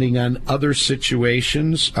depending on other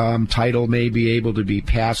situations, title may be able to be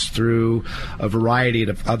passed through a variety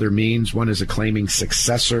of other means. One is a claiming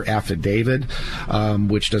successor affidavit,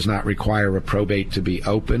 which does not require a probate to be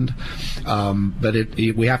opened. But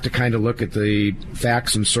we have to kind of look at the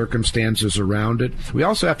facts and circumstances around it. We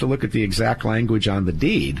also have to look at the exact language on the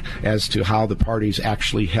deed as to how the parties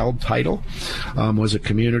actually held title. Was it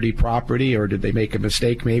community property, or did they make a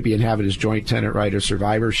mistake maybe and have it as joint tenant right or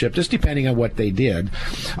survivorship? Just depending on what they did,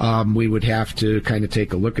 we would have to kind of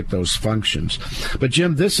take a look at those functions. But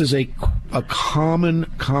Jim, this is a common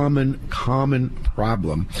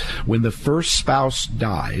problem when the first spouse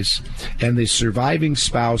dies and the surviving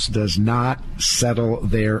spouse does not settle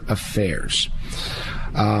their affairs.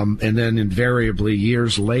 And then invariably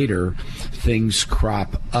years later, things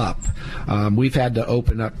crop up. We've had to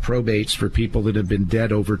open up probates for people that have been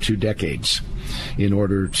dead over 2 decades in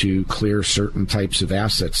order to clear certain types of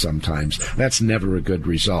assets sometimes. That's never a good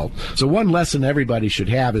result. So one lesson everybody should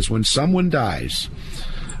have is when someone dies,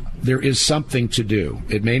 there is something to do.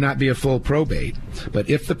 It may not be a full probate,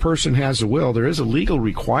 but if the person has a will, there is a legal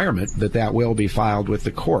requirement that that will be filed with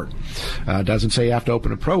the court. It doesn't say you have to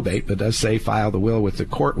open a probate, but it does say file the will with the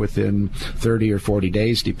court within 30 or 40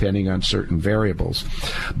 days, depending on certain variables.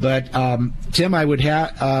 But Tim, I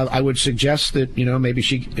would suggest that maybe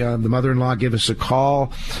the mother-in-law give us a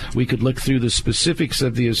call. We could look through the specifics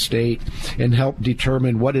of the estate and help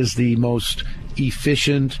determine what is the most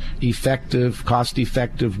efficient, effective,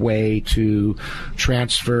 cost-effective way to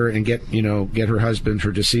transfer and get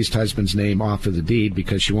her deceased husband's name off of the deed,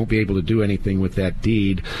 because she won't be able to do anything with that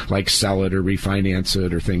deed, like sell it or refinance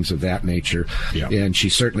it or things of that nature. Yeah. And she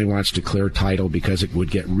certainly wants to clear title, because it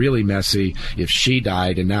would get really messy if she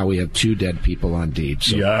died and now we have 2 dead people on deed.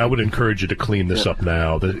 So, yeah, I would encourage you to clean this up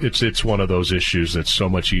now. It's one of those issues that's so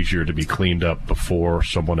much easier to be cleaned up before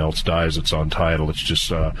someone else dies that's on title. It's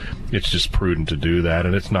just prudent to do that,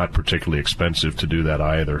 and it's not particularly expensive to do that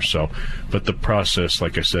either. So, but the process,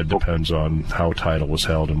 like I said, depends on how title was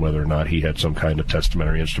held and whether or not he had some kind of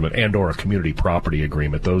testamentary instrument and or a community property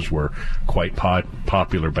agreement. Those were quite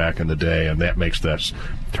popular back in the day, and that makes that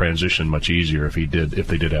transition much easier if they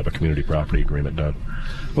did have a community property agreement done.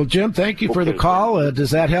 Well, Jim, thank you for the call.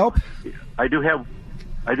 Does that help? I do have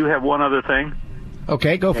one other thing.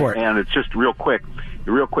 Okay, go for it. And it's just real quick.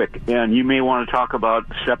 And you may want to talk about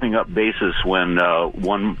stepping up basis when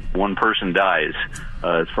one person dies.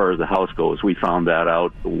 As far as the house goes, we found that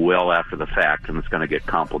out well after the fact, and it's going to get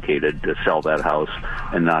complicated to sell that house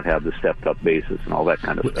and not have the stepped up basis and all that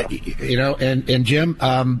kind of stuff. And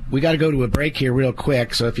Jim, we got to go to a break here real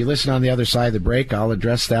quick. So if you listen on the other side of the break, I'll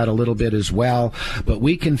address that a little bit as well. But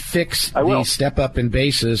we can fix the step up in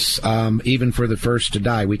basis even for the first to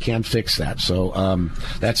die. We can fix that. So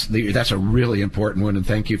that's a really important one, and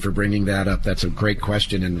thank you for bringing that up. That's a great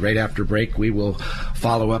question. And right after break, we will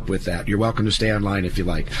follow up with that. You're welcome to stay online if you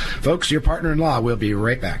like. Folks, your partner-in-law will be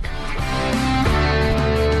right back.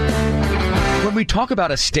 When we talk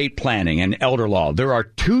about estate planning and elder law, there are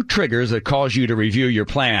 2 triggers that cause you to review your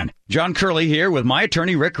plan. John Curley here with my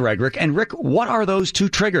attorney, Rick Gregrick. And Rick, what are those 2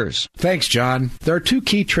 triggers? Thanks, John. There are 2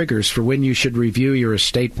 key triggers for when you should review your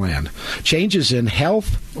estate plan. Changes in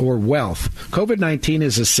health or wealth. COVID-19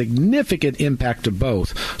 is a significant impact to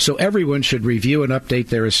both, so everyone should review and update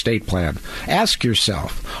their estate plan. Ask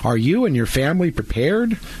yourself, are you and your family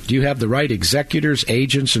prepared? Do you have the right executors,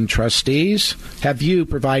 agents, and trustees? Have you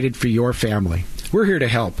provided for your family? We're here to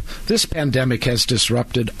help. This pandemic has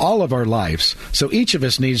disrupted all of our lives, so each of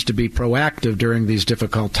us needs to be proactive during these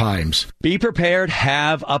difficult times. Be prepared,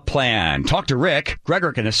 have a plan. Talk to Rick,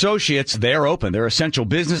 Gregrick and Associates. They're open, they're essential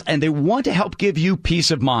business, and they want to help give you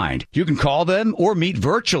peace of mind. You can call them or meet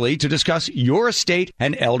virtually to discuss your estate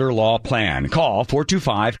and elder law plan. Call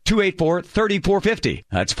 425-284-3450.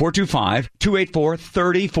 That's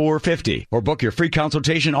 425-284-3450. Or book your free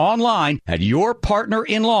consultation online at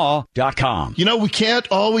yourpartnerinlaw.com. We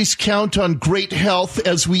can't always count on great health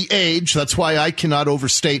as we age. That's why I cannot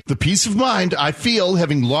overstate the peace of mind I feel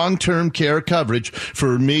having long-term care coverage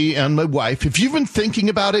for me and my wife. If you've been thinking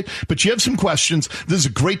about it, but you have some questions, this is a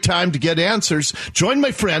great time to get answers. Join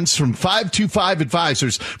my friends from 525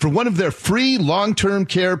 Advisors for one of their free long-term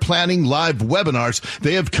care planning live webinars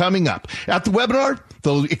they have coming up. At the webinar,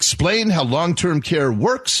 They'll explain how long-term care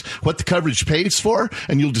works, what the coverage pays for,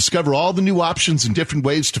 and you'll discover all the new options and different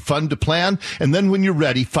ways to fund a plan. And then when you're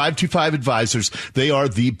ready, 525 Advisors, they are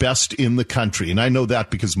the best in the country. And I know that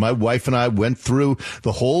because my wife and I went through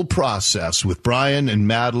the whole process with Brian and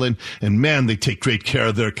Madeline, and man, they take great care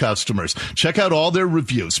of their customers. Check out all their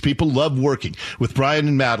reviews. People love working with Brian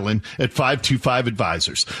and Madeline at 525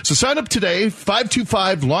 Advisors. So sign up today,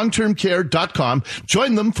 525longtermcare.com.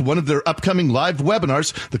 Join them for one of their upcoming live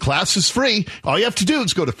webinars. The class is free. All you have to do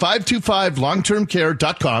is go to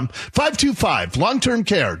 525longtermcare.com,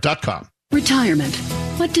 525longtermcare.com. Retirement.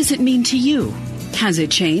 What does it mean to you? Has it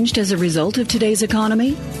changed as a result of today's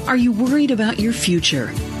economy? Are you worried about your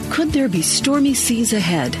future? Could there be stormy seas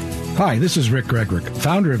ahead? Hi, this is Rick Gregorick,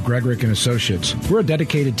 founder of Gregorick & Associates. We're a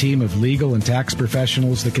dedicated team of legal and tax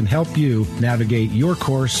professionals that can help you navigate your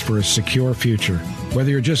course for a secure future.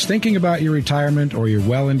 Whether you're just thinking about your retirement or you're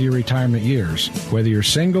well into your retirement years, whether you're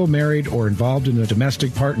single, married, or involved in a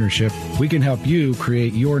domestic partnership, we can help you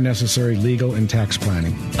create your necessary legal and tax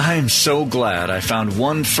planning. I am so glad I found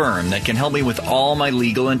one firm that can help me with all my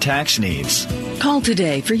legal and tax needs. Call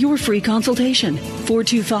today for your free consultation.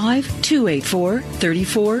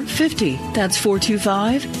 425-284-3450. That's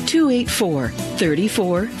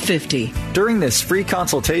 425-284-3450. During this free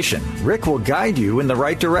consultation, Rick will guide you in the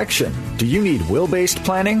right direction. Do you need will-based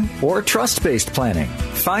planning or trust-based planning?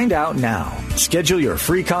 Find out now. Schedule your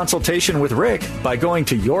free consultation with Rick by going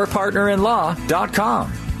to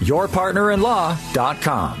yourpartnerinlaw.com.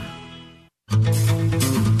 yourpartnerinlaw.com.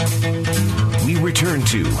 We return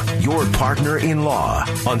to Your Partner in Law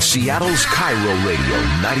on Seattle's Cairo Radio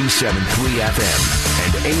 97.3 FM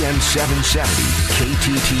and AM 770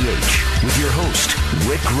 KTTH with your host,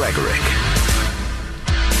 Rick Gregorick.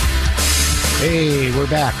 Hey, we're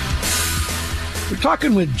back. We're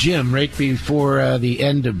talking with Jim right before the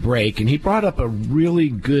end of break, and he brought up a really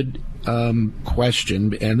good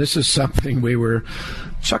question, and this is something we were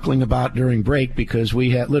chuckling about during break because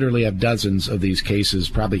we literally have dozens of these cases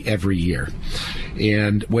probably every year,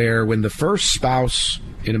 and where when the first spouse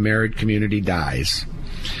in a married community dies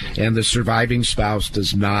and the surviving spouse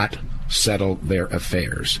does not settle their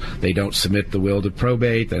affairs. They don't submit the will to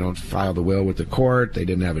probate. They don't file the will with the court. They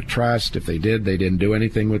didn't have a trust. If they did, they didn't do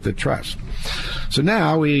anything with the trust. So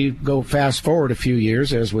now we go fast forward a few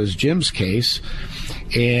years, as was Jim's case,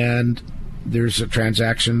 and there's a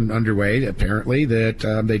transaction underway, apparently, that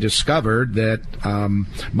they discovered that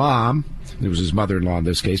mom, it was his mother-in-law in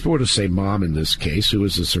this case, but we'll just say mom in this case, who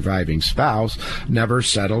was the surviving spouse, never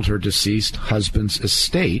settled her deceased husband's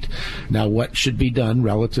estate. Now, what should be done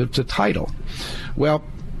relative to title? Well,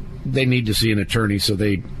 they need to see an attorney so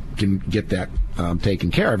they can get that taken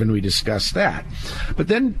care of, and we discussed that. But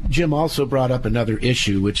then Jim also brought up another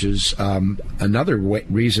issue, which is another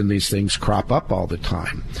reason these things crop up all the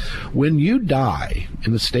time. When you die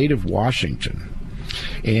in the state of Washington,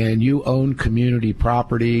 and you own community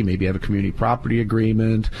property, maybe you have a community property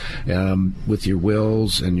agreement with your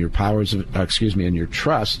wills and your powers of, and your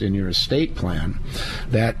trust in your estate plan,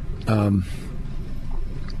 that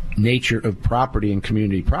nature of property and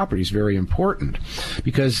community property is very important,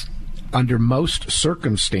 because under most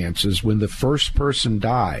circumstances, when the first person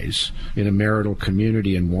dies in a marital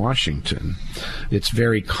community in Washington, it's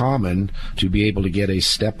very common to be able to get a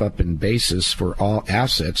step-up in basis for all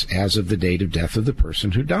assets as of the date of death of the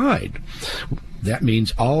person who died. That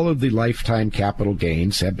means all of the lifetime capital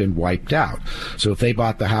gains have been wiped out. So if they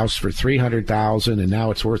bought the house for $300,000 and now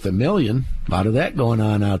it's worth $1 million, a lot of that going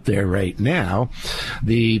on out there right now,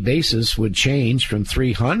 the basis would change from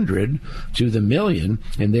 $300,000 to the $1 million,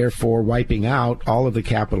 and therefore wiping out all of the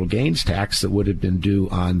capital gains tax that would have been due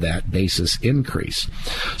on that basis increase.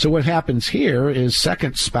 So what happens here is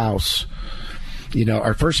second spouse,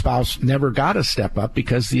 our first spouse never got a step up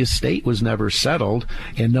because the estate was never settled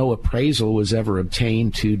and no appraisal was ever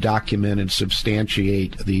obtained to document and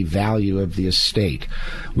substantiate the value of the estate.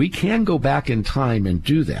 We can go back in time and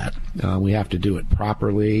do that. We have to do it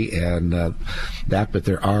properly and but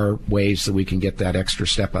there are ways that we can get that extra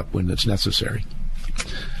step up when it's necessary.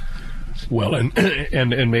 Well,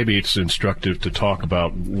 and maybe it's instructive to talk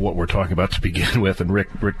about what we're talking about to begin with. And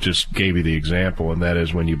Rick just gave you the example, and that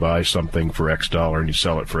is when you buy something for X dollar and you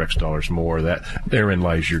sell it for X dollars more, that therein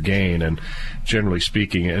lies your gain. And generally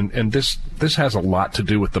speaking, and this has a lot to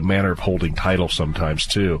do with the manner of holding title sometimes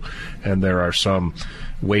too. And there are some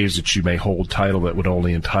ways that you may hold title that would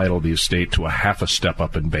only entitle the estate to a half a step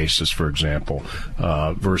up in basis, for example,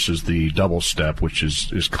 versus the double step, which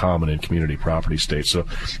is common in community property states. So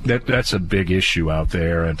that's a big issue out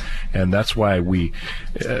there, and that's why we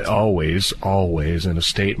always in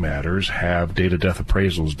estate matters have date of death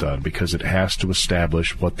appraisals done, because it has to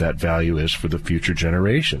establish what that value is for the future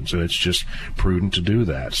generations, and it's just prudent to do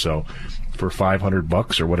that. So for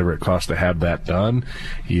 $500 or whatever it costs to have that done,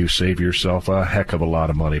 you save yourself a heck of a lot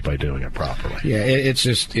of money by doing it properly. Yeah, it's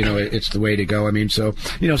just, it's the way to go. I mean, so,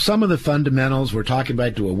 some of the fundamentals, we're talking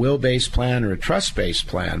about a will-based plan or a trust-based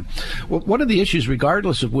plan. Well, one of the issues,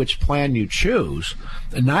 regardless of which plan you choose,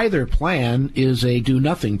 neither plan is a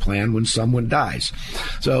do-nothing plan when someone dies.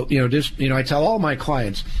 So, I tell all my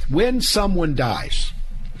clients, when someone dies,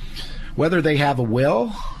 whether they have a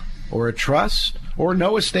will or a trust or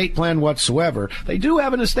no estate plan whatsoever, they do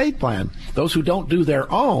have an estate plan. Those who don't do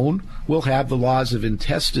their own will have the laws of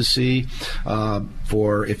intestacy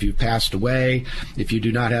for if you've passed away. If you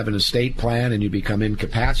do not have an estate plan and you become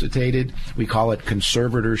incapacitated, we call it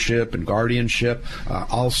conservatorship and guardianship,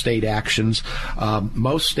 all state actions.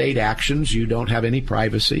 Most state actions, you don't have any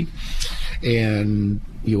privacy, and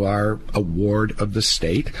you are a ward of the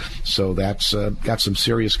state, so that's got some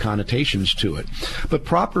serious connotations to it. But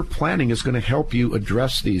proper planning is going to help you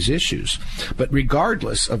address these issues. But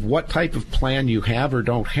regardless of what type of plan you have or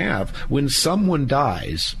don't have, when someone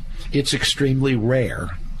dies, it's extremely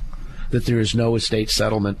rare that there is no estate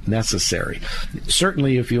settlement necessary.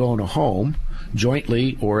 Certainly if you own a home,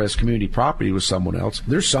 jointly or as community property with someone else,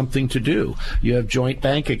 there's something to do. You have joint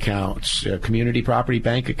bank accounts, community property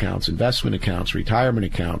bank accounts, investment accounts, retirement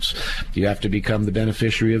accounts. You have to become the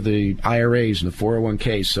beneficiary of the IRAs and the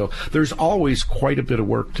 401ks. So there's always quite a bit of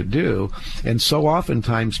work to do. And so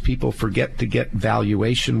oftentimes people forget to get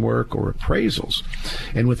valuation work or appraisals.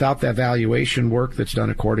 And without that valuation work that's done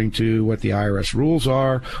according to what the IRS rules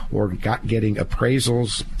are, or getting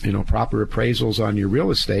appraisals, proper appraisals on your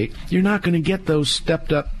real estate, you're not going to get those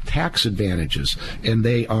stepped up tax advantages, and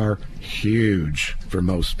they are huge for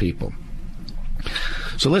most people.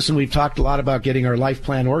 So listen, we've talked a lot about getting our life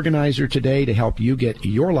plan organizer today to help you get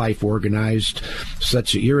your life organized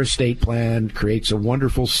such that your estate plan creates a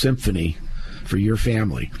wonderful symphony for your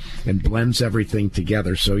family and blends everything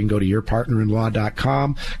together. So you can go to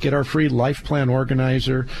yourpartnerinlaw.com, get our free life plan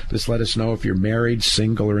organizer. Just let us know if you're married,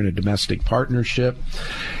 single, or in a domestic partnership.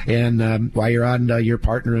 And while you're on Your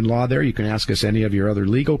Partner in Law there, you can ask us any of your other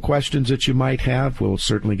legal questions that you might have. We'll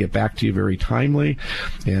certainly get back to you very timely.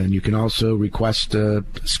 And you can also request to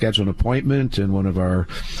schedule an appointment, and one of our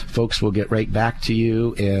folks will get right back to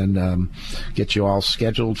you and get you all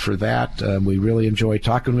scheduled for that. We really enjoy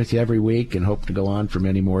talking with you every week and hope to go on for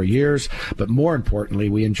many more years. But more importantly,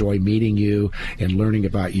 we enjoy meeting you and learning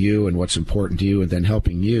about you and what's important to you, and then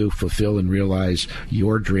helping you fulfill and realize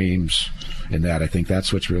your dreams. And I think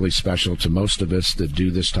that's what's really special to most of us that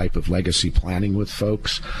do this type of legacy planning with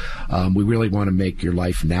folks. We really want to make your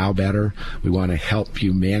life now better. We want to help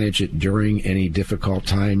you manage it during any difficult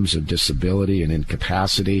times of disability and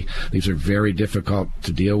incapacity. These are very difficult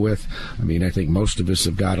to deal with. I mean, I think most of us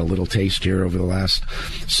have got a little taste here over the last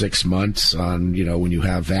 6 months on, when you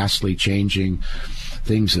have vastly changing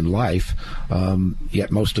things in life,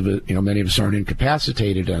 yet most of it, many of us aren't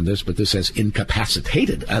incapacitated on this, but this has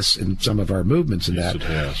incapacitated us in some of our movements and yes, that. It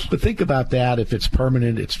has. But think about that. If it's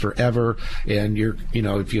permanent, it's forever, and you're,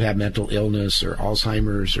 if you have mental illness or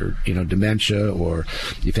Alzheimer's or, dementia, or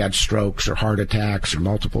you've had strokes or heart attacks or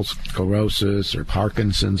multiple sclerosis or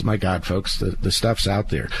Parkinson's, my God, folks, the stuff's out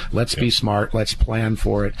there. Let's be smart. Let's plan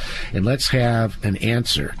for it. And let's have an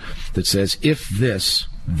answer that says, if this,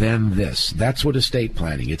 then this. That's what estate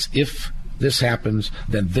planning. It's if this happens,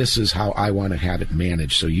 then this is how I want to have it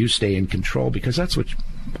managed. So you stay in control, because that's what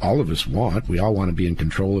all of us want. We all want to be in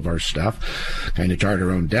control of our stuff, kind of chart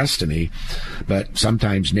our own destiny. But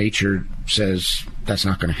sometimes nature says that's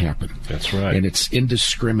not going to happen. That's right. And it's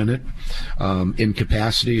indiscriminate.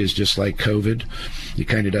 Incapacity is just like COVID. It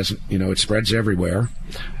kind of doesn't, it spreads everywhere.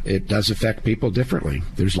 It does affect people differently.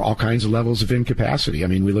 There's all kinds of levels of incapacity. I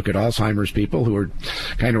mean, we look at Alzheimer's people who are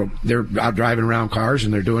they're out driving around cars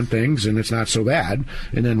and they're doing things and it's not so bad.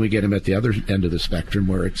 And then we get them at the other end of the spectrum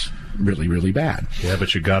where it's really, really bad. Yeah,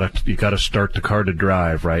 but you gotta start the car to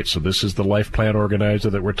drive, right? So this is the life plan organizer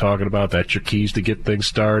that we're talking about. That's your keys to get things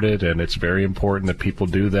started, and it's very important that people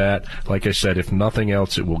do that. Like I said, if nothing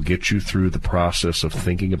else, it will get you through the process of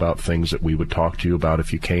thinking about things that we would talk to you about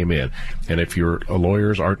if you came in. And if your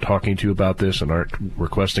lawyers aren't talking to you about this and aren't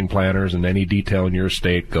requesting planners in any detail in your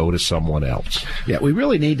estate, go to someone else. Yeah, we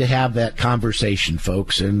really need to have that conversation,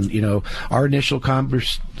 folks. And, our initial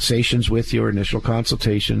conversations with you, initial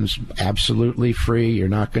consultations, absolutely free. You're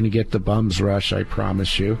not going to get the bum's rush, I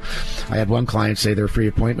promise you. I had one client say their free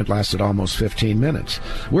appointment lasted almost 15 minutes.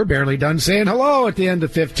 We're barely done saying hello at the end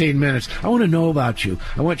of 15 minutes. I want to know about you.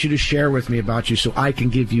 I want you to share with me about you so I can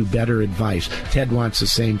give you better advice. Ted wants the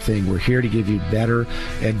same thing. We're here to give you better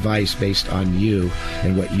advice based on you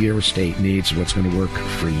and what your estate needs and what's going to work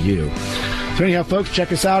for you. So anyhow, folks,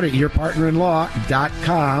 check us out at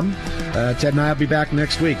yourpartnerinlaw.com. Ted and I will be back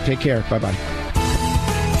next week. Take care. Bye-bye.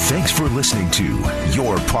 Thanks for listening to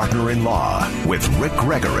Your Partner in Law with Rick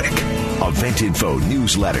Gregorick. Event info,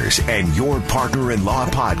 newsletters, and Your Partner in Law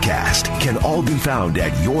podcast can all be found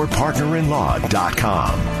at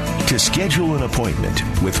yourpartnerinlaw.com. To schedule an appointment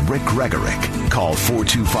with Rick Gregorick, call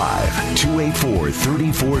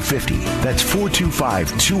 425-284-3450. That's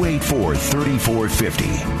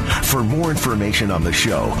 425-284-3450. For more information on the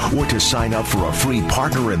show or to sign up for a free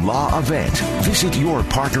partner-in-law event, visit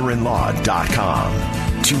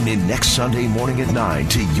yourpartnerinlaw.com. Tune in next Sunday morning at 9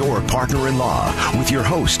 to Your Partner in Law with your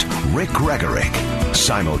host, Rick Gregorick.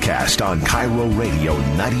 Simulcast on Cairo Radio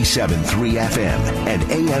 97.3 FM and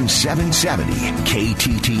AM 770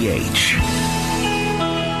 KTTH.